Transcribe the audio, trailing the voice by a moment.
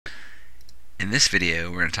In this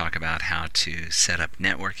video, we're going to talk about how to set up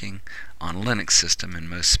networking on a Linux system, and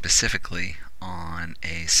most specifically on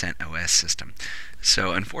a CentOS system.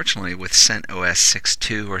 So unfortunately, with CentOS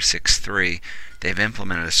 6.2 or 6.3, they've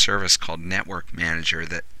implemented a service called NetworkManager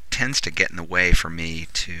that tends to get in the way for me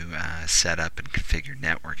to set up and configure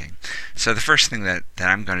networking. So the first thing that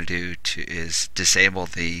I'm going to do is disable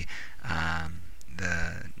the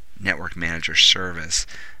Network Manager service.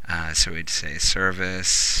 So we'd say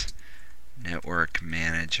service Network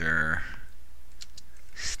Manager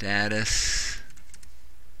status.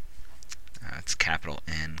 It's capital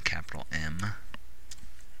N, capital M.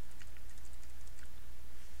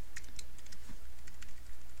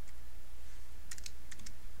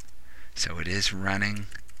 So it is running.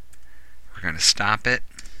 We're going to stop it.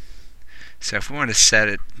 So if we want to set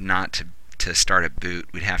it not to start at boot,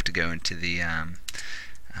 we'd have to go into the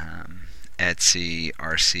etc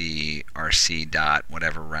rc dot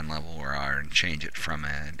whatever run level we are and change it from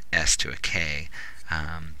an S to a K.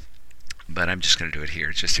 But I'm just going to do it here.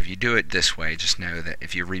 It's just if you do it this way, just know that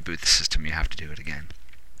if you reboot the system, you have to do it again.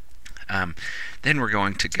 Then we're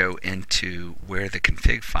going to go into where the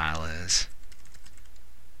config file is.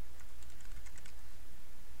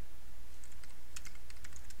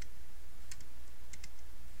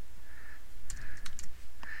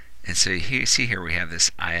 And so you see here we have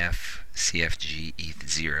this IFCFG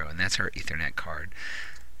ETH0, and that's our Ethernet card.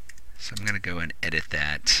 So I'm going to go and edit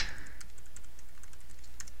that.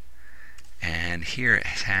 And here it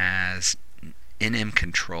has NM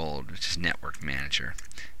controlled, which is Network Manager.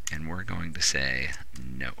 And we're going to say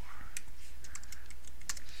no.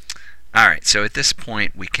 Alright, so at this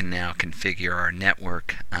point we can now configure our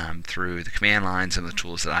network through the command lines and the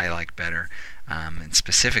tools that I like better. And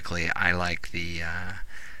specifically, I like the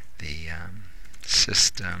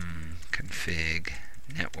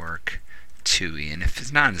system-config-network-tui, and if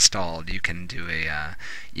it's not installed, you can do a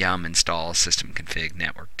yum install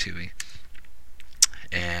system-config-network-tui.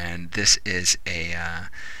 And this is a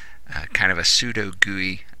kind of a pseudo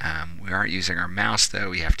GUI. We aren't using our mouse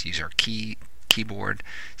though. We have to use our keyboard.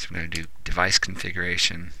 So I'm going to do device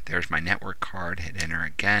configuration. There's my network card. Hit enter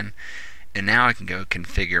again, and now I can go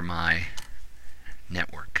configure my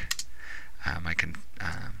network.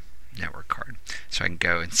 Network card. So I can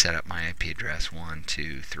go and set up my IP address 1,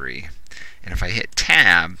 2, 3, and if I hit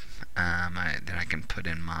tab, then I can put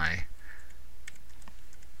in my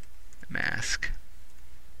mask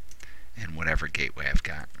and whatever gateway I've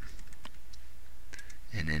got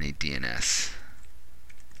and any DNS.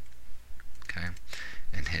 Okay,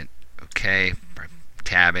 and hit OK by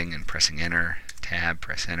tabbing and pressing enter. Tab,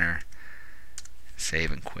 press enter,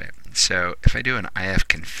 save and quit. So if I do an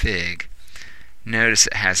ifconfig, notice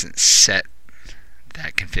it hasn't set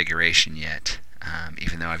that configuration yet,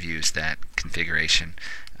 even though I've used that configuration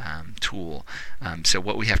tool. So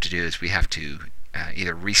what we have to do is we have to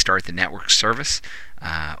either restart the network service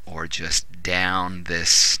or just down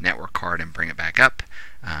this network card and bring it back up.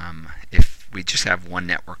 If we just have one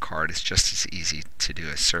network card, it's just as easy to do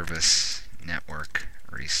a service network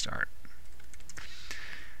restart.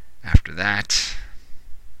 After that,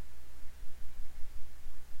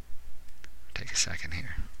 take a second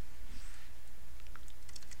here.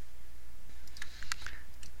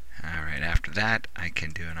 Alright, after that I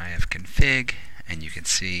can do an ifconfig, and you can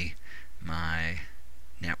see my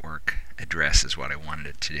network address is what I wanted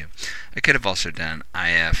it to do. I could have also done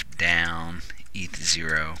if down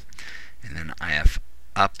ETH0 and then if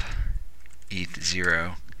up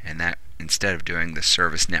ETH0, and that, instead of doing the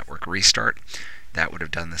service network restart, that would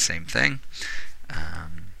have done the same thing.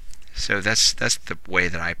 So that's the way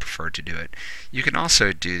that I prefer to do it. You can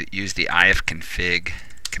also use the ifconfig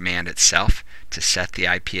command itself to set the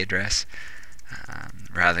IP address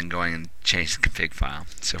rather than going and change the config file.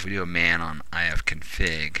 So if we do a man on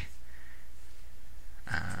ifconfig,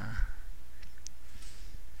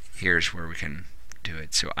 here's where we can do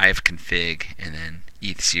it. So ifconfig and then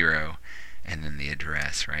ETH0 and then the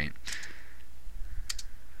address, right?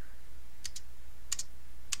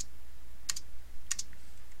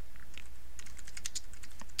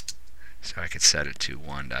 So I could set it to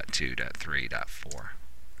 1.2.3.4,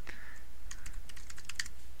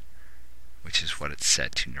 which is what it's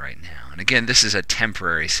set to right now. And again, this is a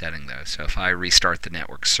temporary setting though, so if I restart the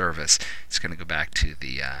network service, it's going to go back to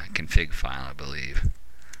the config file, I believe.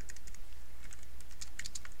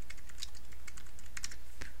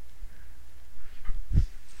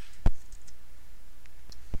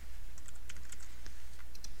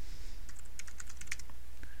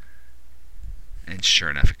 And sure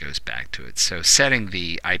enough, it goes back to it. So setting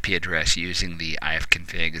the IP address using the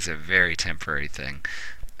ifconfig is a very temporary thing.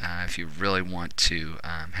 If you really want to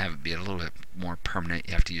have it be a little bit more permanent,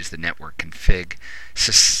 you have to use the network config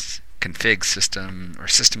system or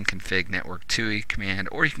system-config-network-tui command,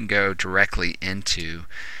 or you can go directly into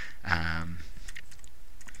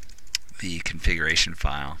the configuration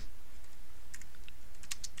file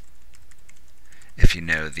if you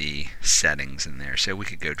know the settings in there. So we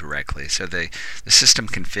could go directly. So the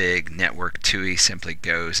system-config-network-tui simply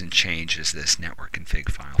goes and changes this network config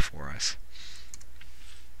file for us.